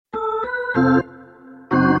Hello,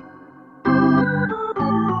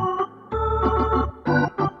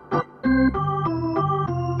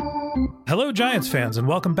 Giants fans, and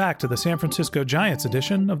welcome back to the San Francisco Giants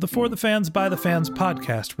edition of the For the Fans, By the Fans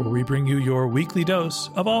podcast, where we bring you your weekly dose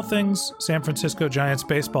of all things San Francisco Giants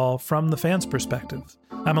baseball from the fans' perspective.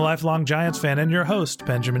 I'm a lifelong Giants fan and your host,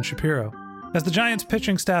 Benjamin Shapiro. As the Giants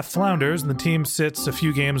pitching staff flounders and the team sits a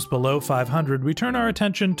few games below 500, we turn our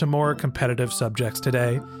attention to more competitive subjects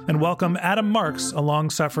today and welcome Adam Marks, a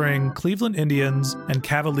long-suffering Cleveland Indians and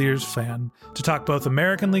Cavaliers fan, to talk both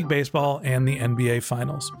American League Baseball and the NBA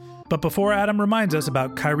Finals. But before Adam reminds us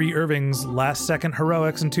about Kyrie Irving's last-second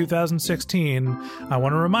heroics in 2016, I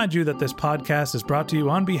want to remind you that this podcast is brought to you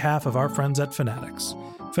on behalf of our friends at Fanatics.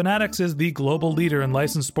 Fanatics is the global leader in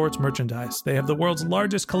licensed sports merchandise. They have the world's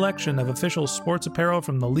largest collection of official sports apparel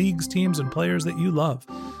from the leagues, teams, and players that you love.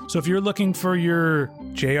 So if you're looking for your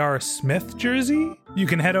J.R. Smith jersey, you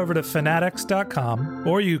can head over to fanatics.com,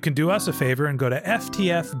 or you can do us a favor and go to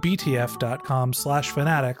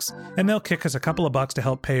ftfbtf.com/fanatics, and they'll kick us a couple of bucks to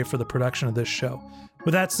help pay for the production of this show.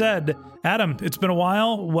 With that said, Adam, it's been a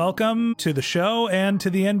while. Welcome to the show and to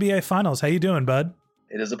the NBA Finals. How you doing, bud?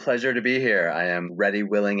 It is a pleasure to be here. I am ready,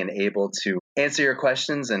 willing, and able to answer your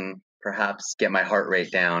questions and perhaps get my heart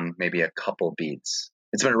rate down maybe a couple beats.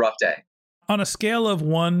 It's been a rough day. On a scale of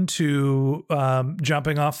 1 to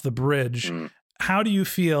jumping off the bridge, how do you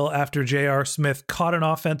feel after J.R. Smith caught an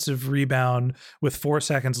offensive rebound with 4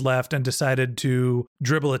 seconds left and decided to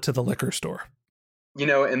dribble it to the liquor store? You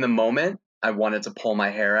know, in the moment, I wanted to pull my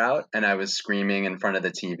hair out, and I was screaming in front of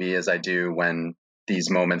the TV as I do when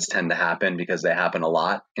these moments tend to happen, because they happen a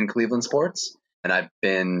lot in Cleveland sports, and I've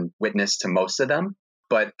been witness to most of them.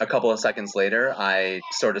 But a couple of seconds later, I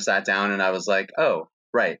sort of sat down and I was like, oh,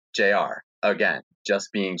 right, JR, again, just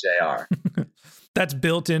being JR. That's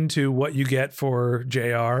built into what you get for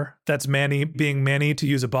JR. That's Manny being Manny, to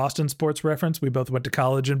use a Boston sports reference. We both went to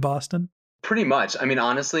college in Boston. Pretty much. I mean,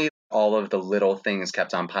 honestly, all of the little things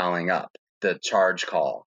kept on piling up. The charge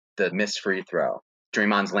call, the missed free throw,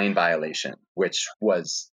 Draymond's lane violation, which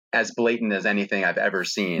was as blatant as anything I've ever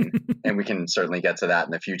seen. And we can certainly get to that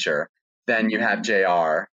in the future. Then you have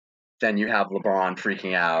JR. Then you have LeBron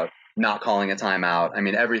freaking out, not calling a timeout. I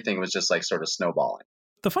mean, everything was just like sort of snowballing.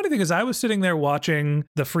 The funny thing is, I was sitting there watching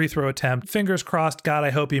the free throw attempt, fingers crossed, God,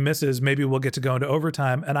 I hope he misses. Maybe we'll get to go into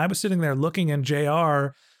overtime. And I was sitting there looking, and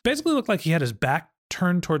JR basically looked like he had his back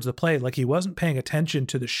turned towards the plate, like he wasn't paying attention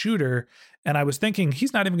to the shooter. And I was thinking,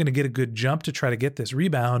 he's not even going to get a good jump to try to get this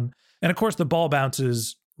rebound. And of course, the ball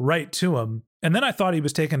bounces right to him. And then I thought he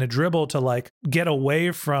was taking a dribble to like get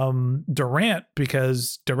away from Durant,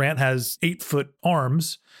 because Durant has 8-foot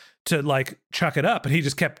arms to like chuck it up. And he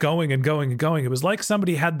just kept going and going and going. It was like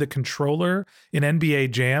somebody had the controller in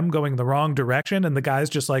NBA Jam going the wrong direction, and the guy's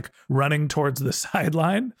just like running towards the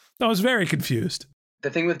sideline. I was very confused. The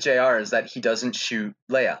thing with JR is that he doesn't shoot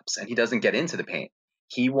layups and he doesn't get into the paint.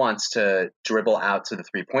 He wants to dribble out to the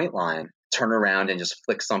 3-point line, turn around and just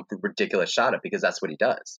flick something ridiculous shot up, because that's what he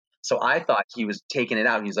does. So I thought he was taking it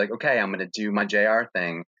out. He's like, okay, I'm going to do my JR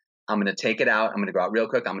thing. I'm going to take it out. I'm going to go out real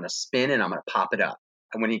quick. I'm going to spin and I'm going to pop it up.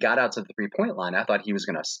 And when he got out to the 3-point line, I thought he was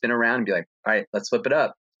going to spin around and be like, all right, let's flip it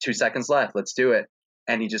up. 2 seconds left. Let's do it.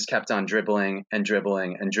 And he just kept on dribbling and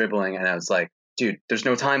dribbling and dribbling. And I was like, dude, there's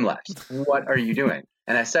no time left. What are you doing?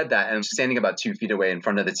 And I said that, and I'm standing about 2 feet away in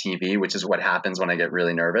front of the TV, which is what happens when I get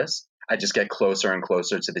really nervous. I just get closer and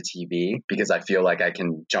closer to the TV because I feel like I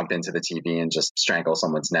can jump into the TV and just strangle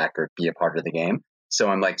someone's neck or be a part of the game. So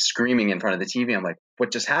I'm like screaming in front of the TV. I'm like,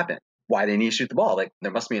 what just happened? Why didn't he shoot the ball? Like,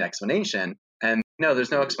 there must be an explanation. And no,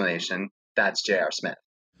 there's no explanation. That's J.R. Smith.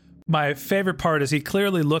 My favorite part is he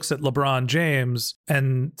clearly looks at LeBron James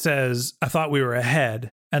and says, I thought we were ahead.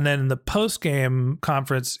 And then in the post-game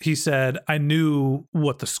conference, he said, I knew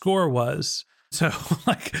what the score was. So,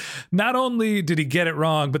 like, not only did he get it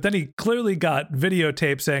wrong, but then he clearly got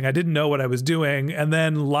videotape saying, I didn't know what I was doing, and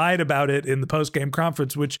then lied about it in the post-game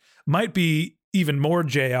conference, which might be even more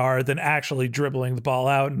JR than actually dribbling the ball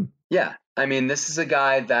out. Yeah. I mean, this is a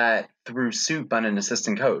guy that threw soup on an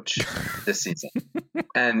assistant coach this season.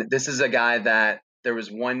 And this is a guy that there was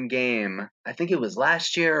one game, I think it was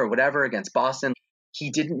last year or whatever, against Boston. He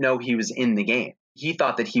didn't know he was in the game. He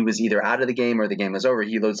thought that he was either out of the game or the game was over.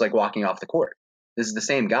 He was like walking off the court. This is the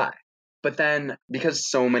same guy. But then because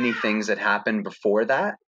so many things had happened before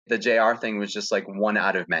that, the JR thing was just like one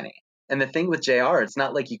out of many. And the thing with JR, it's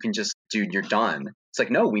not like you can just, dude, you're done. It's like,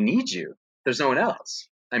 no, we need you. There's no one else.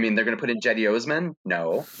 I mean, they're going to put in Cedi Osman?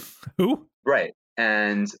 No. Who? Right.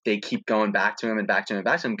 And they keep going back to him and back to him and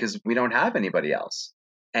back to him because we don't have anybody else.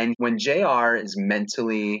 And when JR is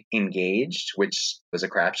mentally engaged, which was a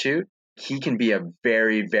crapshoot, He can be a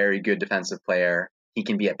very, very good defensive player. He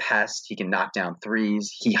can be a pest. He can knock down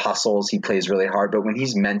threes. He hustles. He plays really hard. But when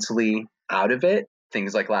he's mentally out of it,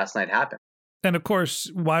 things like last night happen. And of course,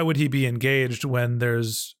 why would he be engaged when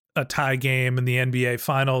there's a tie game in the NBA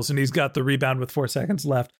Finals and he's got the rebound with 4 seconds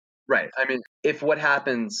left? Right. I mean, if what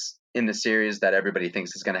happens in the series that everybody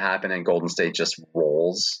thinks is going to happen and Golden State just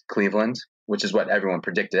rolls Cleveland, which is what everyone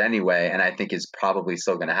predicted anyway, and I think is probably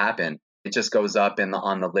still going to happen, it just goes up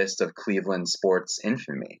on the list of Cleveland sports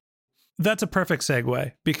infamy. That's a perfect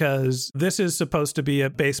segue because this is supposed to be a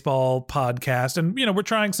baseball podcast. And, we're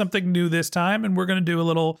trying something new this time and we're going to do a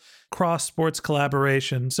little cross sports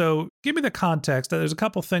collaboration. So give me the context. There's a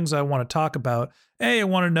couple things I want to talk about. I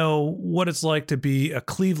want to know what it's like to be a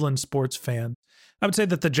Cleveland sports fan. I would say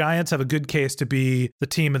that the Giants have a good case to be the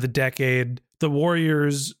team of the decade. The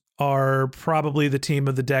Warriors are probably the team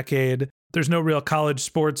of the decade. There's no real college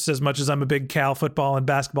sports, as much as I'm a big Cal football and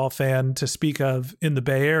basketball fan, to speak of in the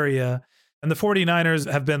Bay Area. And the 49ers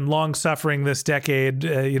have been long suffering this decade,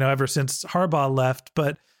 ever since Harbaugh left.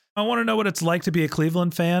 But I want to know what it's like to be a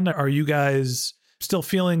Cleveland fan. Are you guys still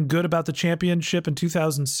feeling good about the championship in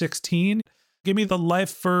 2016? Give me the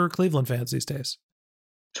life for Cleveland fans these days.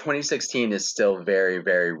 2016 is still very,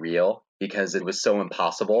 very real because it was so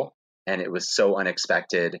impossible and it was so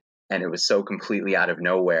unexpected and it was so completely out of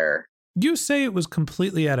nowhere. You say it was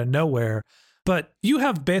completely out of nowhere, but you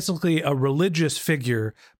have basically a religious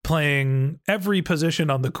figure playing every position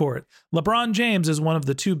on the court. LeBron James is one of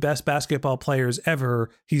the 2 best basketball players ever.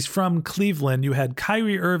 He's from Cleveland. You had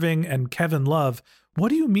Kyrie Irving and Kevin Love. What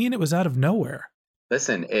do you mean it was out of nowhere?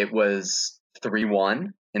 Listen, it was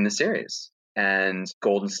 3-1 in the series, and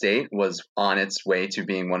Golden State was on its way to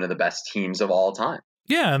being one of the best teams of all time.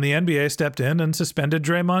 Yeah, and the NBA stepped in and suspended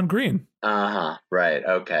Draymond Green. Right.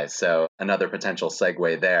 Okay, so another potential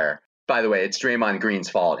segue there. By the way, it's Draymond Green's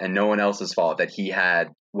fault and no one else's fault that he had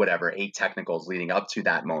 8 technicals leading up to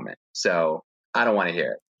that moment. So I don't want to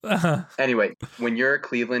hear it. Anyway, when you're a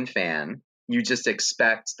Cleveland fan, you just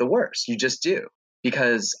expect the worst. You just do.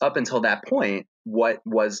 Because up until that point, what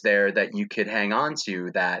was there that you could hang on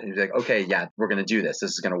to that and be like, okay, yeah, we're going to do this.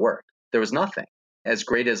 This is going to work. There was nothing. As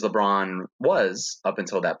great as LeBron was up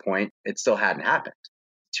until that point, it still hadn't happened.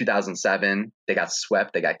 2007, they got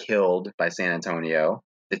swept. They got killed by San Antonio.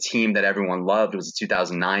 The team that everyone loved was the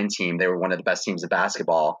 2009 team. They were one of the best teams of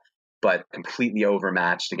basketball, but completely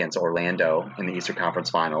overmatched against Orlando in the Eastern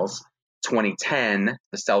Conference Finals. 2010,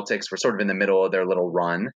 the Celtics were sort of in the middle of their little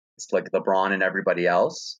run. It's like LeBron and everybody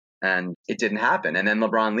else, and it didn't happen. And then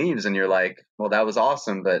LeBron leaves, and you're like, well, that was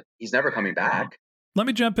awesome, but he's never coming back. Let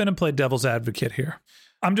me jump in and play devil's advocate here.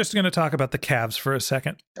 I'm just going to talk about the Cavs for a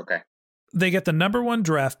second. Okay. They get the number 1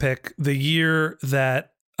 draft pick the year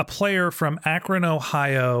that a player from Akron,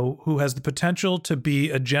 Ohio, who has the potential to be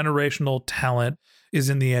a generational talent, is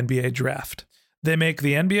in the NBA draft. They make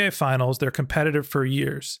the NBA Finals. They're competitive for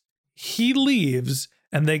years. He leaves,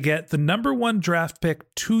 and they get the number 1 draft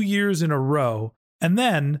pick 2 years in a row. And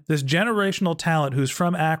then this generational talent who's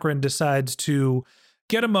from Akron decides to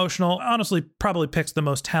get emotional, honestly, probably picks the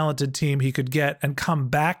most talented team he could get and come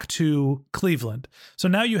back to Cleveland. So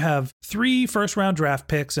now you have 3 first-round draft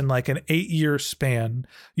picks in like an 8-year span.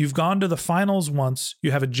 You've gone to the finals once.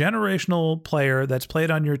 You have a generational player that's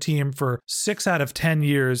played on your team for 6 out of 10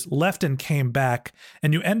 years, left and came back,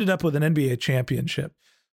 and you ended up with an NBA championship.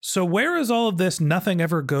 So where is all of this nothing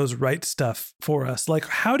ever goes right stuff for us? Like,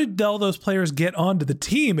 how did all those players get onto the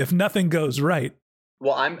team if nothing goes right?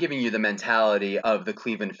 Well, I'm giving you the mentality of the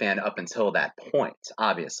Cleveland fan up until that point,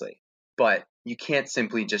 obviously. But you can't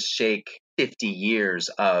simply just shake 50 years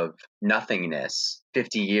of nothingness,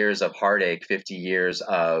 50 years of heartache, 50 years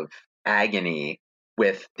of agony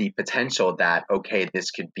with the potential that, okay, this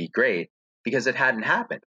could be great, because it hadn't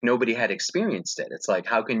happened. Nobody had experienced it. It's like,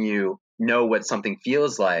 how can you know what something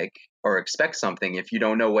feels like or expect something if you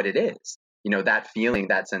don't know what it is? That feeling,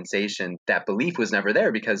 that sensation, that belief was never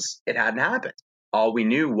there because it hadn't happened. All we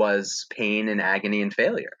knew was pain and agony and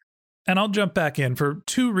failure. And I'll jump back in for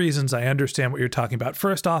 2 reasons I understand what you're talking about.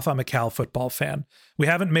 First off, I'm a Cal football fan. We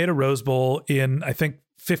haven't made a Rose Bowl in, I think,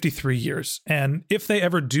 53 years. And if they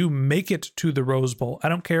ever do make it to the Rose Bowl, I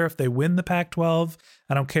don't care if they win the Pac-12.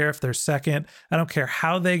 I don't care if they're second. I don't care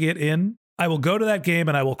how they get in. I will go to that game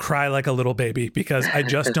and I will cry like a little baby because I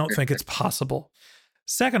just don't think it's possible.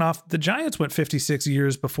 Second off, the Giants went 56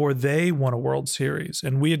 years before they won a World Series,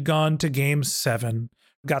 and we had gone to Game 7,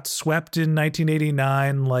 got swept in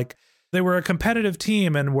 1989. Like, they were a competitive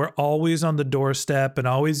team and were always on the doorstep and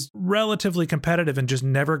always relatively competitive and just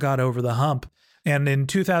never got over the hump. And in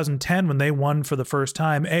 2010, when they won for the first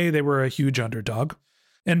time, they were a huge underdog.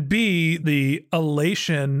 And B, the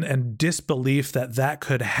elation and disbelief that that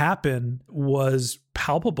could happen was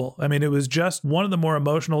palpable. I mean, it was just one of the more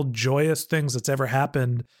emotional, joyous things that's ever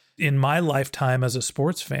happened in my lifetime as a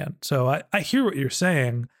sports fan. So I hear what you're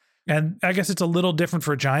saying. And I guess it's a little different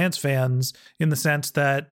for Giants fans in the sense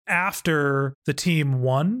that after the team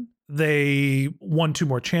won, they won 2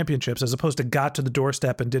 more championships as opposed to got to the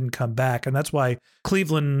doorstep and didn't come back. And that's why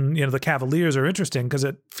Cleveland, the Cavaliers are interesting, because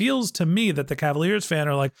it feels to me that the Cavaliers fan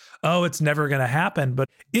are like, oh, it's never going to happen. But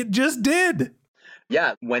it just did.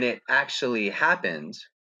 Yeah, when it actually happened,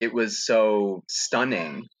 it was so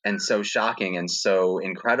stunning and so shocking and so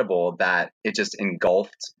incredible that it just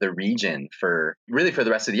engulfed the region for the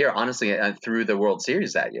rest of the year, honestly, through the World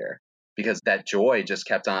Series that year. Because that joy just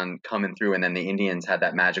kept on coming through. And then the Indians had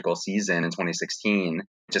that magical season in 2016. It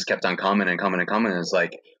just kept on coming and coming and coming. And it's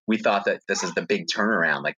like, we thought that this is the big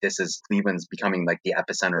turnaround. Like, this is Cleveland's becoming like the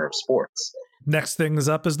epicenter of sports. Next things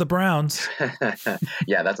up is the Browns.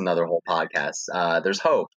 Yeah, that's another whole podcast. There's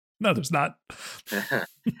hope. No, there's not.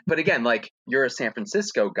 But again, like, you're a San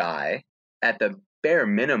Francisco guy. At the bare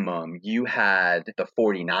minimum, you had the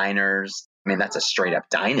 49ers. I mean, that's a straight up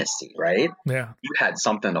dynasty, right? Yeah. You had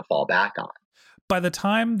something to fall back on. By the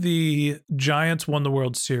time the Giants won the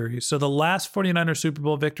World Series, so the last 49er Super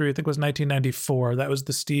Bowl victory, I think, was 1994. That was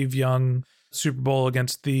the Steve Young Super Bowl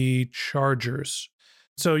against the Chargers.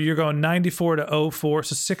 So you're going 94 to 04,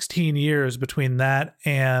 so 16 years between that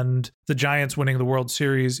and the Giants winning the World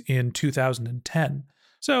Series in 2010.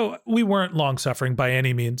 So we weren't long suffering by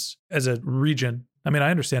any means as a region. I mean, I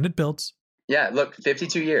understand it builds. Yeah, look,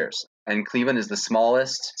 52 years. And Cleveland is the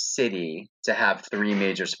smallest city to have 3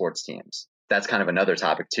 major sports teams. That's kind of another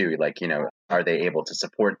topic too. Like, are they able to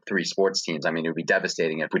support 3 sports teams? I mean, it would be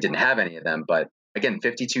devastating if we didn't have any of them. But again,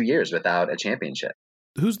 52 years without a championship.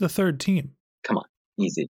 Who's the third team? Come on,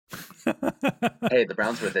 easy. Hey, the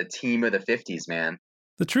Browns were the team of the 50s, man.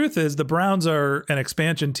 The truth is the Browns are an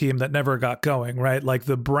expansion team that never got going, right? Like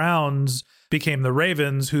the Browns became the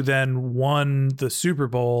Ravens, who then won the Super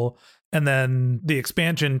Bowl. And then the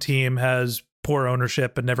expansion team has poor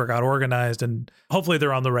ownership and never got organized. And hopefully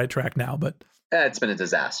they're on the right track now. But it's been a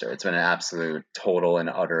disaster. It's been an absolute, total and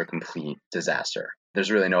utter, complete disaster.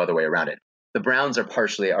 There's really no other way around it. The Browns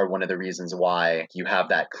are one of the reasons why you have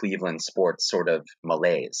that Cleveland sports sort of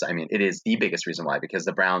malaise. I mean, it is the biggest reason why, because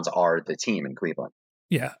the Browns are the team in Cleveland.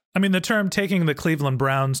 Yeah. I mean, the term taking the Cleveland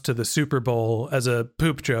Browns to the Super Bowl as a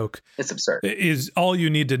poop joke, it's absurd, is all you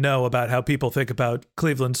need to know about how people think about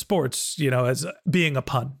Cleveland sports, as being a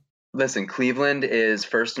pun. Listen, Cleveland is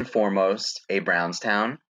first and foremost a Browns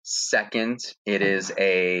town. Second, it is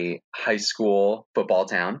a high school football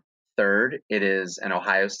town. Third, it is an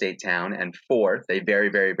Ohio State town. And fourth, a very,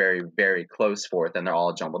 very, very, very close fourth, and they're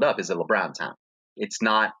all jumbled up, is a LeBron town. It's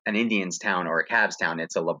not an Indians town or a Cavs town.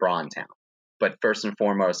 It's a LeBron town. But first and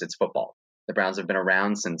foremost, it's football. The Browns have been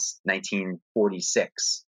around since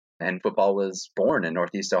 1946, and football was born in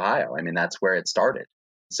Northeast Ohio. I mean, that's where it started.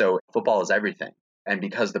 So football is everything. And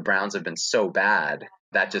because the Browns have been so bad,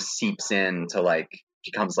 that just seeps into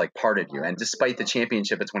becomes like part of you. And despite the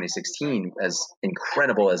championship of 2016, as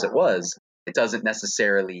incredible as it was, it doesn't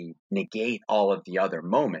necessarily negate all of the other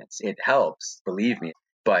moments. It helps, believe me.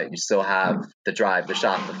 But you still have the drive, the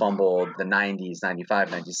shot, the fumble, the 90s,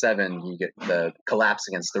 95, 97. You get the collapse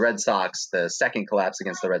against the Red Sox, the second collapse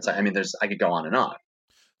against the Red Sox. I mean, I could go on and on.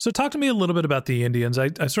 So talk to me a little bit about the Indians. I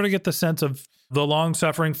sort of get the sense of the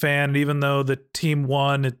long-suffering fan, and even though the team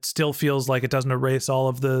won, it still feels like it doesn't erase all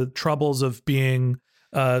of the troubles of being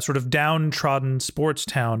a sort of downtrodden sports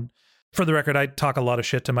town. For the record, I talk a lot of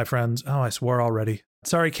shit to my friends. Oh, I swore already.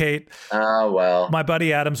 Sorry, Kate. Oh, well. My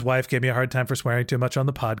buddy Adam's wife gave me a hard time for swearing too much on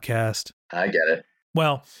the podcast. I get it.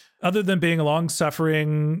 Well, other than being a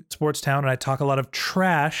long-suffering sports town, and I talk a lot of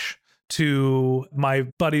trash to my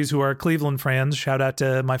buddies who are Cleveland fans. Shout out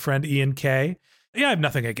to my friend Ian K. Yeah, I have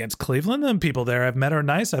nothing against Cleveland. The people there I've met are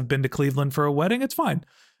nice. I've been to Cleveland for a wedding. It's fine.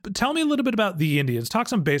 But tell me a little bit about the Indians. Talk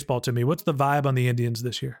some baseball to me. What's the vibe on the Indians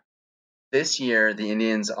this year? This year, the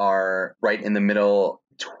Indians are right in the middle,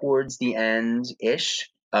 towards the end-ish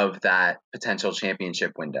of that potential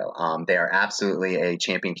championship window. They are absolutely a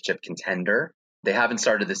championship contender. They haven't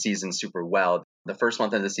started the season super well. The first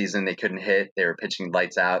month of the season, they couldn't hit. They were pitching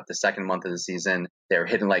lights out. The second month of the season, they were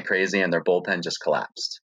hitting like crazy, and their bullpen just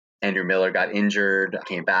collapsed. Andrew Miller got injured,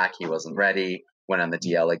 came back. He wasn't ready, went on the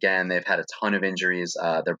DL again. They've had a ton of injuries.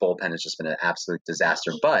 Their bullpen has just been an absolute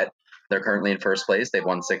disaster. But they're currently in first place. They've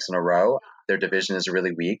won 6 in a row. Their division is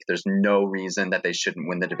really weak. There's no reason that they shouldn't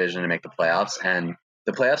win the division and make the playoffs. And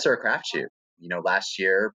the playoffs are a crapshoot. Last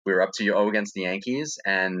year we were up 2-0 against the Yankees,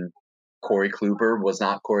 and Corey Kluber was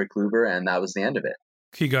not Corey Kluber, and that was the end of it.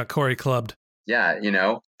 He got Corey clubbed. Yeah,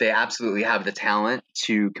 they absolutely have the talent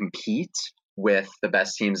to compete with the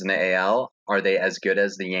best teams in the AL. Are they as good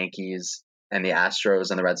as the Yankees and the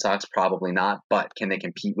Astros and the Red Sox? Probably not. But can they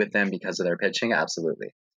compete with them because of their pitching?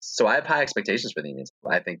 Absolutely. So I have high expectations for the Indians.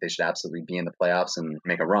 I think they should absolutely be in the playoffs and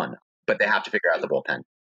make a run. But they have to figure out the bullpen.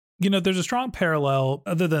 There's a strong parallel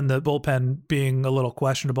other than the bullpen being a little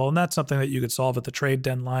questionable, and that's something that you could solve at the trade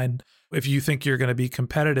deadline if you think you're going to be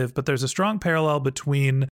competitive. But there's a strong parallel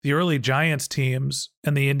between the early Giants teams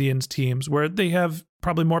and the Indians teams, where they have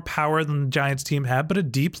probably more power than the Giants team had, but a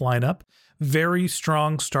deep lineup, very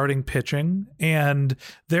strong starting pitching, and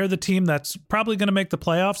they're the team that's probably going to make the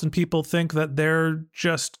playoffs, and people think that they're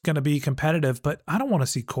just going to be competitive. But I don't want to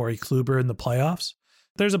see Corey Kluber in the playoffs.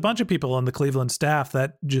 There's a bunch of people on the Cleveland staff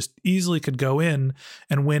that just easily could go in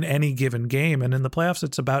and win any given game. And in the playoffs,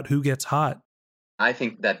 it's about who gets hot. I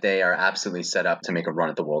think that they are absolutely set up to make a run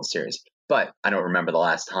at the World Series. But I don't remember the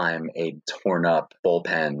last time a torn up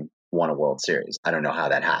bullpen won a World Series. I don't know how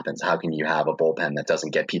that happens. How can you have a bullpen that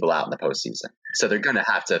doesn't get people out in the postseason? So they're going to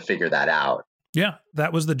have to figure that out. Yeah,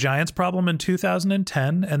 that was the Giants' problem in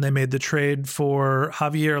 2010, and they made the trade for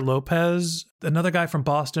Javier Lopez, another guy from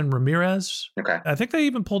Boston, Ramirez. Okay. I think they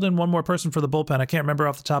even pulled in one more person for the bullpen. I can't remember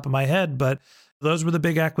off the top of my head, but those were the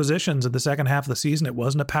big acquisitions in the second half of the season. It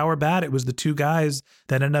wasn't a power bat. It was the two guys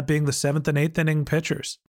that ended up being the 7th and 8th inning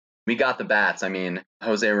pitchers. We got the bats. I mean,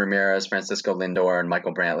 Jose Ramirez, Francisco Lindor, and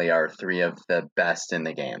Michael Brantley are three of the best in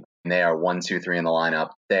the game. And they are 1, 2, 3 in the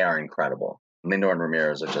lineup. They are incredible. Lindor and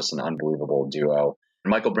Ramirez are just an unbelievable duo.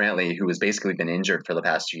 Michael Brantley, who has basically been injured for the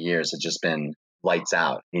past 2 years, has just been lights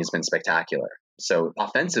out. He's been spectacular. So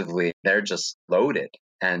offensively, they're just loaded.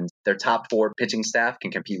 And their top 4 pitching staff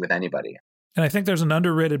can compete with anybody. And I think there's an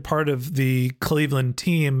underrated part of the Cleveland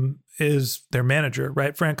team is their manager,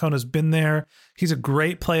 right? Francona's been there. He's a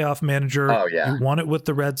great playoff manager. Oh, yeah. He won it with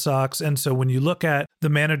the Red Sox. And so when you look at the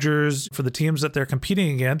managers for the teams that they're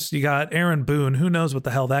competing against, you got Aaron Boone. Who knows what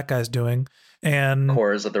the hell that guy's doing? And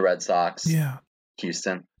Coors of the Red Sox. Yeah.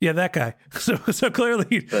 Houston. Yeah, that guy. So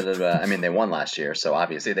clearly. But, I mean, they won last year. So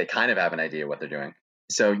obviously they kind of have an idea what they're doing.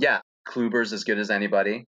 So yeah, Kluber's as good as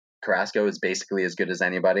anybody. Carrasco is basically as good as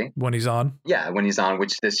anybody. When he's on? Yeah, when he's on,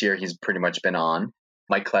 which this year he's pretty much been on.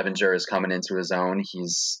 Mike Clevenger is coming into his own.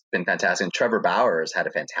 He's been fantastic. And Trevor Bauer has had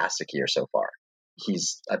a fantastic year so far.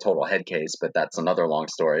 He's a total head case, but that's another long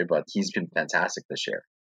story. But he's been fantastic this year.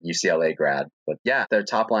 UCLA grad. But yeah, their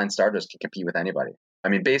top line starters can compete with anybody. I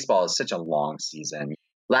mean, baseball is such a long season.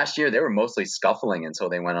 Last year, they were mostly scuffling until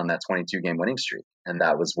they went on that 22-game winning streak. And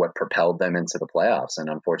that was what propelled them into the playoffs. And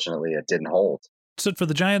unfortunately, it didn't hold. So for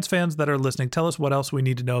the Giants fans that are listening, tell us what else we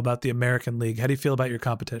need to know about the American League. How do you feel about your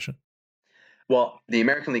competition? Well, the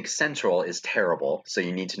American League Central is terrible, so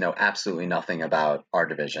you need to know absolutely nothing about our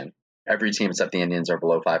division. Every team except the Indians are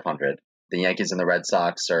below 500. The Yankees and the Red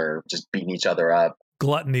Sox are just beating each other up.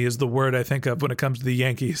 Gluttony is the word I think of when it comes to the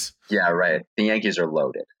Yankees. Yeah, right. The Yankees are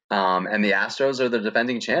loaded. And the Astros are the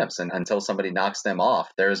defending champs, and until somebody knocks them off,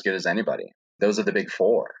 they're as good as anybody. Those are the big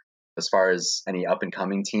 4. As far as any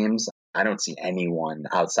up-and-coming teams, I don't see anyone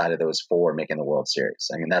outside of those 4 making the World Series.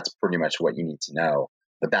 I mean, that's pretty much what you need to know.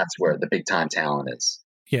 But that's where the big-time talent is.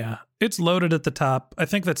 Yeah, it's loaded at the top. I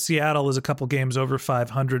think that Seattle is a couple games over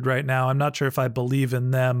 500 right now. I'm not sure if I believe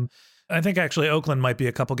in them. I think actually Oakland might be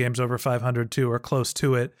a couple games over 500 too, or close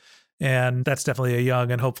to it. And that's definitely a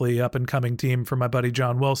young and hopefully up-and-coming team for my buddy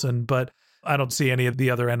John Wilson. But I don't see any of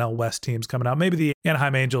the other NL West teams coming out. Maybe the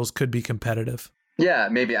Anaheim Angels could be competitive. Yeah,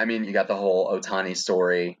 maybe. I mean, you got the whole Ohtani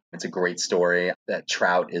story. It's a great story. That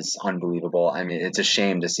Trout is unbelievable. I mean, it's a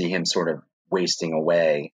shame to see him sort of wasting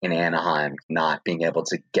away in Anaheim, not being able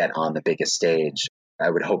to get on the biggest stage. I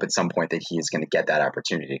would hope at some point that he is going to get that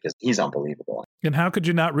opportunity because he's unbelievable. And how could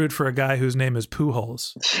you not root for a guy whose name is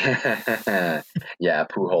Pujols? Yeah,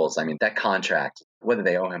 Pujols. I mean, that contract, whether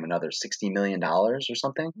they owe him another $60 million or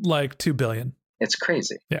something? Like $2 billion. It's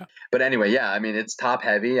crazy. Yeah. But anyway, yeah, I mean, it's top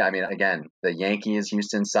heavy. I mean, again, the Yankees,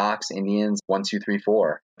 Houston, Sox, Indians, 1, 2, 3,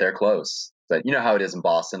 4, they're close. But you know how it is in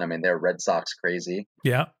Boston. I mean, they're Red Sox crazy.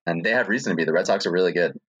 Yeah. And they have reason to be. The Red Sox are really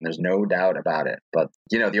good. There's no doubt about it. But,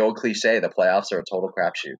 you know, the old cliche, the playoffs are a total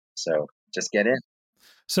crapshoot. So just get in.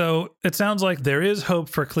 So it sounds like there is hope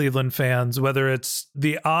for Cleveland fans, whether it's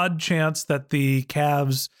the odd chance that the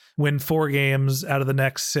Cavs win 4 games out of the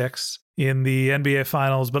next 6 in the NBA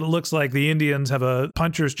Finals, but it looks like the Indians have a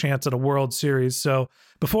puncher's chance at a World Series. So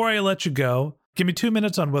before I let you go, give me 2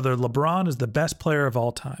 minutes on whether LeBron is the best player of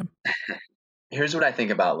all time. Here's what I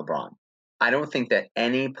think about LeBron. I don't think that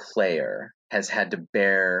any player has had to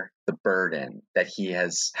bear the burden that he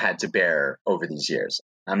has had to bear over these years.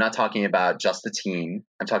 I'm not talking about just the team.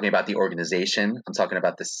 I'm talking about the organization. I'm talking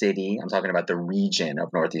about the city. I'm talking about the region of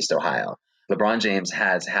Northeast Ohio. LeBron James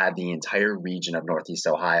has had the entire region of Northeast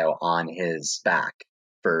Ohio on his back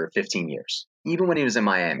for 15 years, even when he was in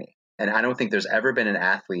Miami. And I don't think there's ever been an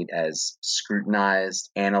athlete as scrutinized,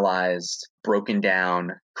 analyzed, broken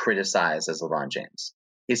down, criticized as LeBron James.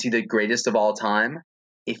 Is he the greatest of all time?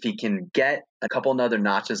 If he can get a couple other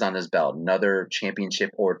notches on his belt, another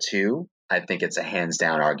championship or two, I think it's a hands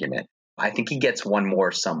down argument. I think he gets one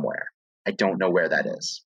more somewhere. I don't know where that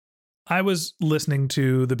is. I was listening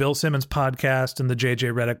to the Bill Simmons podcast and the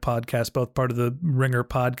JJ Redick podcast, both part of the Ringer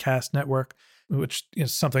podcast network, which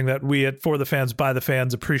is something that we at For the Fans, By the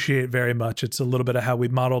Fans appreciate very much. It's a little bit of how we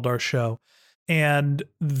modeled our show. And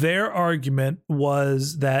their argument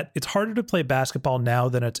was that it's harder to play basketball now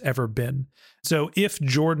than it's ever been. So if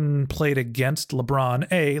Jordan played against LeBron,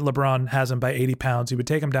 LeBron has him by 80 pounds, he would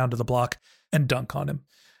take him down to the block and dunk on him.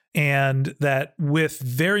 And that with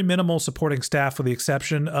very minimal supporting staff, with the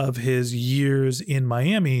exception of his years in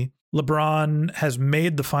Miami, LeBron has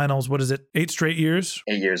made the finals, 8 straight years?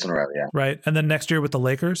 8 years in a row, yeah. Right. And then next year with the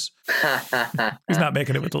Lakers? He's not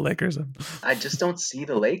making it with the Lakers. I just don't see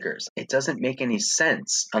the Lakers. It doesn't make any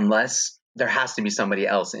sense unless there has to be somebody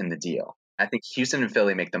else in the deal. I think Houston and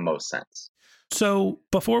Philly make the most sense. So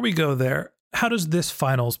before we go there, how does this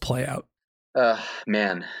finals play out?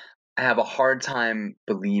 Man, I have a hard time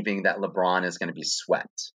believing that LeBron is going to be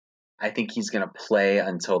swept. I think he's going to play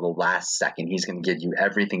until the last second. He's going to give you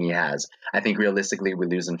everything he has. I think realistically, we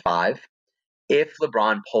lose in 5. If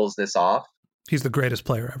LeBron pulls this off, he's the greatest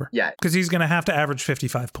player ever. Yeah. Because he's going to have to average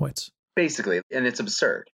 55 points. Basically. And it's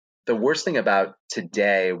absurd. The worst thing about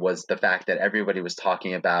today was the fact that everybody was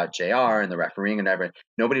talking about JR and the refereeing and everything.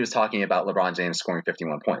 Nobody was talking about LeBron James scoring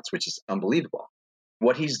 51 points, which is unbelievable.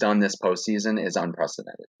 What he's done this postseason is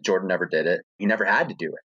unprecedented. Jordan never did it. He never had to do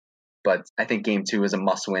it. But I think game 2 is a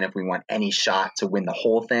must win if we want any shot to win the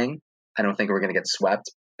whole thing. I don't think we're going to get swept.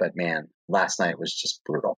 But man, last night was just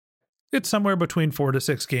brutal. It's somewhere between 4 to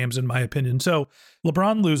 6 games, in my opinion. So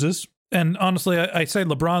LeBron loses. And honestly, I say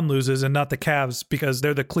LeBron loses and not the Cavs because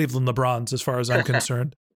they're the Cleveland LeBrons as far as I'm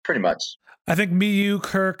concerned. Pretty much. I think me, you,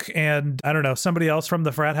 Kirk, and I don't know, somebody else from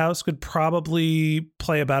the frat house could probably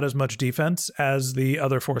play about as much defense as the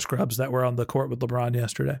other 4 scrubs that were on the court with LeBron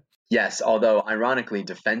yesterday. Yes, although ironically,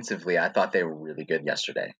 defensively, I thought they were really good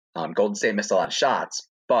yesterday. Golden State missed a lot of shots,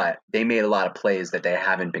 but they made a lot of plays that they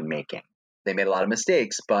haven't been making. They made a lot of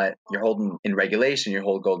mistakes, but you're holding in regulation, you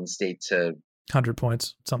hold Golden State to 100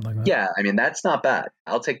 points, something like that. Yeah, I mean, that's not bad.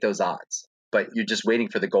 I'll take those odds. But you're just waiting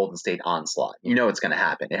for the Golden State onslaught. You know it's going to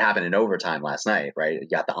happen. It happened in overtime last night, right? You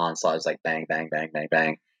got the onslaught. It's like bang, bang, bang, bang,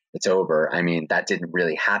 bang. It's over. I mean, that didn't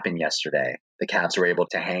really happen yesterday. The Cavs were able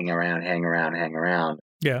to hang around.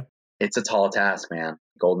 Yeah. It's a tall task, man.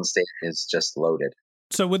 Golden State is just loaded.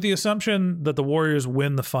 So with the assumption that the Warriors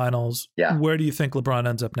win the finals, where do you think LeBron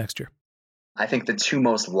ends up next year? I think the 2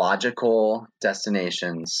 most logical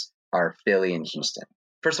destinations are Philly and Houston.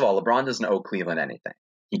 First of all, LeBron doesn't owe Cleveland anything.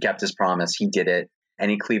 He kept his promise. He did it.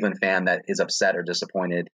 Any Cleveland fan that is upset or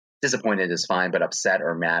disappointed is fine, but upset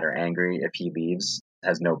or mad or angry if he leaves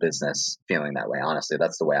has no business feeling that way. Honestly,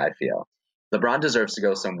 that's the way I feel. LeBron deserves to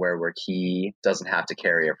go somewhere where he doesn't have to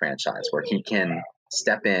carry a franchise, where he can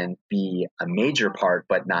step in, be a major part,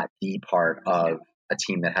 but not the part of a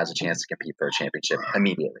team that has a chance to compete for a championship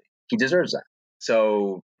immediately. He deserves that.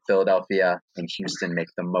 So Philadelphia and Houston make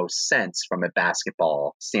the most sense from a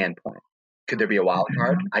basketball standpoint. Could there be a wild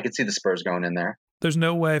card? I could see the Spurs going in there. There's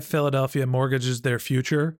no way Philadelphia mortgages their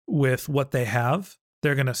future with what they have.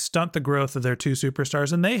 They're going to stunt the growth of their 2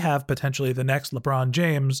 superstars, and they have potentially the next LeBron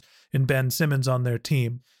James and Ben Simmons on their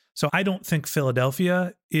team. So I don't think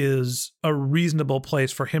Philadelphia is a reasonable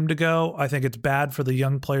place for him to go. I think it's bad for the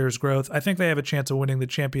young players' growth. I think they have a chance of winning the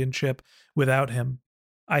championship without him.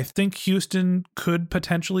 I think Houston could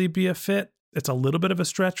potentially be a fit. It's a little bit of a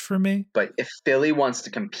stretch for me. But if Philly wants to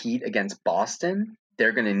compete against Boston,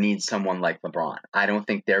 they're going to need someone like LeBron. I don't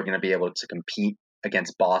think they're going to be able to compete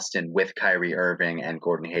against Boston with Kyrie Irving and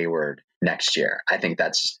Gordon Hayward next year. I think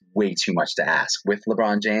that's way too much to ask. With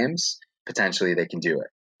LeBron James, potentially they can do it.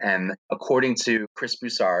 And according to Chris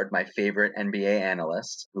Broussard, my favorite NBA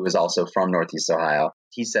analyst, who is also from Northeast Ohio,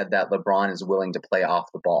 he said that LeBron is willing to play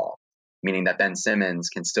off the ball, meaning that Ben Simmons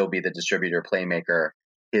can still be the distributor playmaker.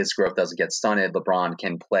 His growth doesn't get stunted. LeBron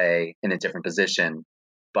can play in a different position.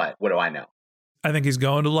 But what do I know? I think he's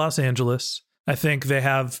going to Los Angeles. I think they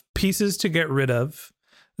have pieces to get rid of,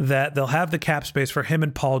 that they'll have the cap space for him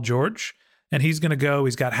and Paul George. and he's going to go.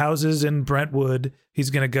 He's got houses in Brentwood. He's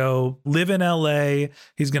going to go live in LA.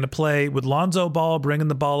 He's going to play with Lonzo Ball, bringing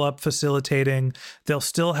the ball up, facilitating. They'll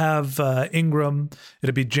still have Ingram.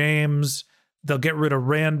 It'll be James. They'll get rid of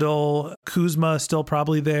Randall. Kuzma still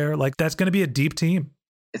probably there. Like, that's going to be a deep team.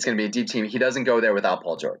 It's going to be a deep team. He doesn't go there without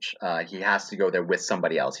Paul George. He has to go there with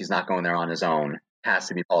somebody else. He's not going there on his own. Has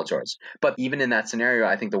to be Paul George. But even in that scenario,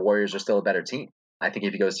 I think the Warriors are still a better team. I think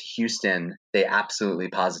if he goes to Houston, they absolutely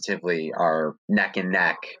positively are neck and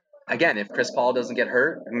neck. Again, if Chris Paul doesn't get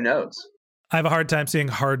hurt, who knows? I have a hard time seeing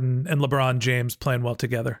Harden and LeBron James playing well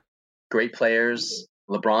together. Great players.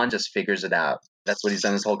 LeBron just figures it out. That's what he's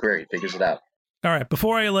done his whole career. He figures it out. All right,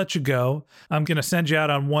 before I let you go, I'm going to send you out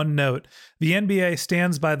on one note. The NBA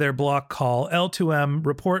stands by their block call. L2M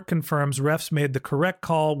report confirms refs made the correct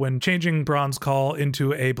call when changing Bron's call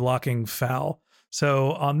into a blocking foul.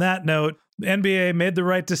 So on that note, the NBA made the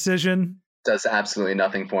right decision. Does absolutely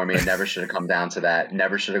nothing for me. It never should have come down to that.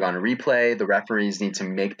 Never should have gone to replay. The referees need to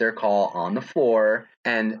make their call on the floor.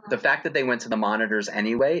 And the fact that they went to the monitors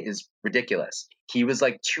anyway is ridiculous. He was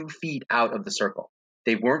like 2 feet out of the circle.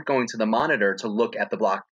 They weren't going to the monitor to look at the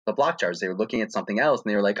block charge. They were looking at something else,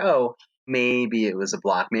 and they were like, oh, maybe it was a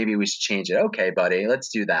block. Maybe we should change it. Okay, buddy, let's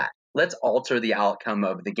do that. Let's alter the outcome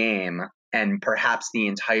of the game and perhaps the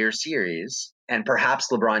entire series and perhaps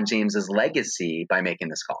LeBron James's legacy by making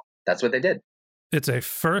this call. That's what they did. It's a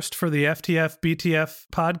first for the FTF BTF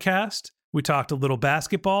podcast. We talked a little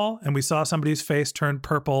basketball, and we saw somebody's face turn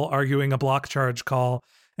purple arguing a block charge call.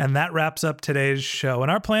 And that wraps up today's show. And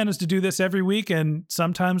our plan is to do this every week. And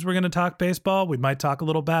sometimes we're going to talk baseball. We might talk a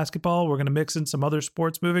little basketball. We're going to mix in some other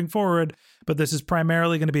sports moving forward. But this is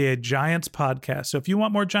primarily going to be a Giants podcast. So if you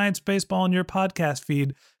want more Giants baseball in your podcast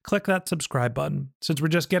feed, click that subscribe button. Since we're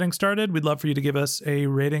just getting started, we'd love for you to give us a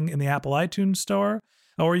rating in the Apple iTunes store.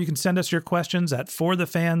 Or you can send us your questions at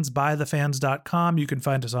forthefansbythefans.com. You can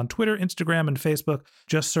find us on Twitter, Instagram, and Facebook.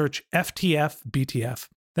 Just search FTF BTF.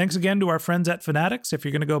 Thanks again to our friends at Fanatics. If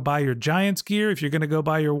you're going to go buy your Giants gear, if you're going to go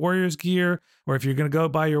buy your Warriors gear, or if you're going to go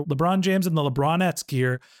buy your LeBron James and the LeBronettes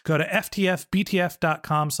gear, go to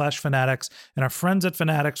ftfbtf.com/fanatics, and our friends at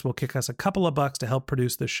Fanatics will kick us a couple of bucks to help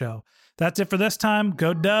produce this show. That's it for this time.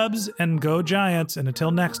 Go Dubs and go Giants. And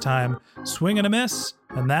until next time, swing and a miss,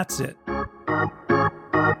 and that's it.